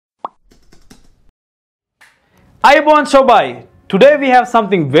Aibon Shobai. Today we have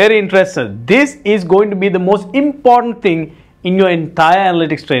something very interesting. This is going to be the most important thing in your entire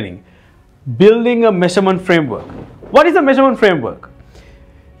analytics training. Building a measurement framework. What is a measurement framework?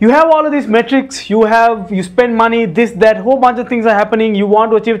 You have all of these metrics, you spend money, this, that, whole bunch of things are happening, you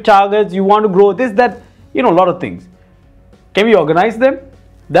want to achieve targets, you want to grow, this, that, a lot of things. Can we organize them?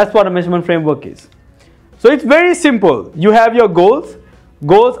 That's what a measurement framework is. So it's very simple. You have your goals.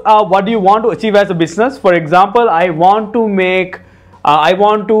 Goals are what do you want to achieve as a business. For example, I want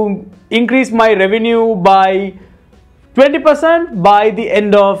to increase my revenue by 20% by the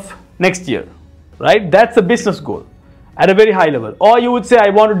end of next year, right? That's a business goal at a very high level. Or you would say, I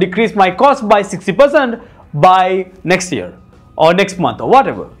want to decrease my cost by 60% by next year or next month or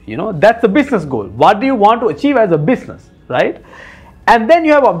whatever, that's the business goal. What do you want to achieve as a business, right? And then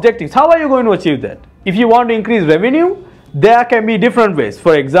you have objectives. How are you going to achieve that? If you want to increase revenue, there can be different ways.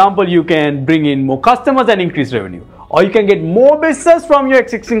 For example, you can bring in more customers and increase revenue. Or you can get more business from your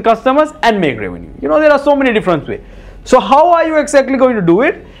existing customers and make revenue. There are so many different ways. So how are you exactly going to do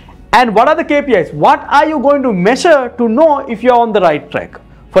it? And what are the KPIs? What are you going to measure to know if you're on the right track?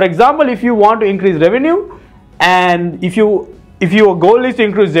 For example, if you want to increase revenue and if your goal is to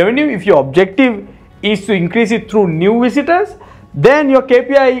increase revenue, if your objective is to increase it through new visitors, then your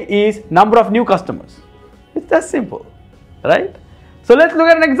KPI is number of new customers. It's that simple, right? So let's look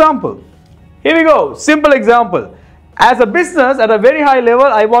at an example. Here we go, simple example. As a business at a very high level,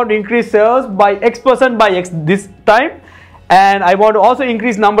 I want to increase sales by X% by X this time. And I want to also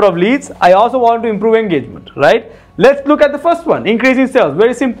increase number of leads. I also want to improve engagement, right? Let's look at the first one, increasing sales.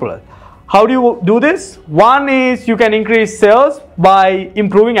 Very simple. How do you do this? One is you can increase sales by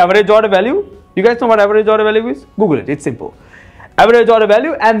improving average order value. You guys know what average order value is? Google it, it's simple. Average order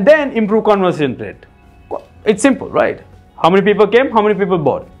value and then improve conversion rate. It's simple, right? How many people came? How many people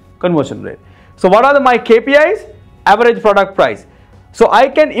bought? Conversion rate. So what are my KPIs? Average product price. So I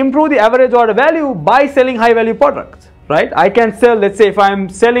can improve the average order value by selling high value products. Right? I can sell, let's say if I'm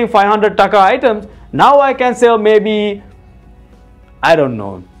selling 500 taka items, now I can sell maybe, I don't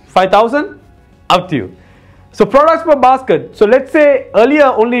know, 5,000? Up to you. So products per basket. So let's say earlier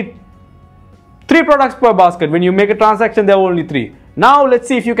only 3 products per basket. When you make a transaction, there were only 3. Now let's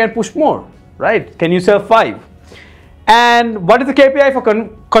see if you can push more, right? Can you sell 5? And what is the KPI for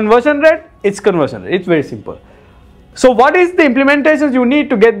conversion rate? It's conversion rate. It's very simple. So what is the implementations you need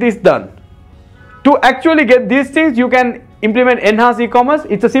to get this done? To actually get these things, you can implement enhanced e-commerce.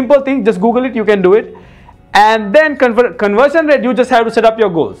 It's a simple thing. Just Google it. You can do it. And then conversion rate, you just have to set up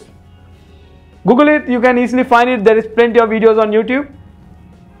your goals. Google it. You can easily find it. There is plenty of videos on YouTube.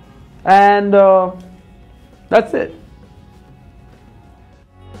 And that's it.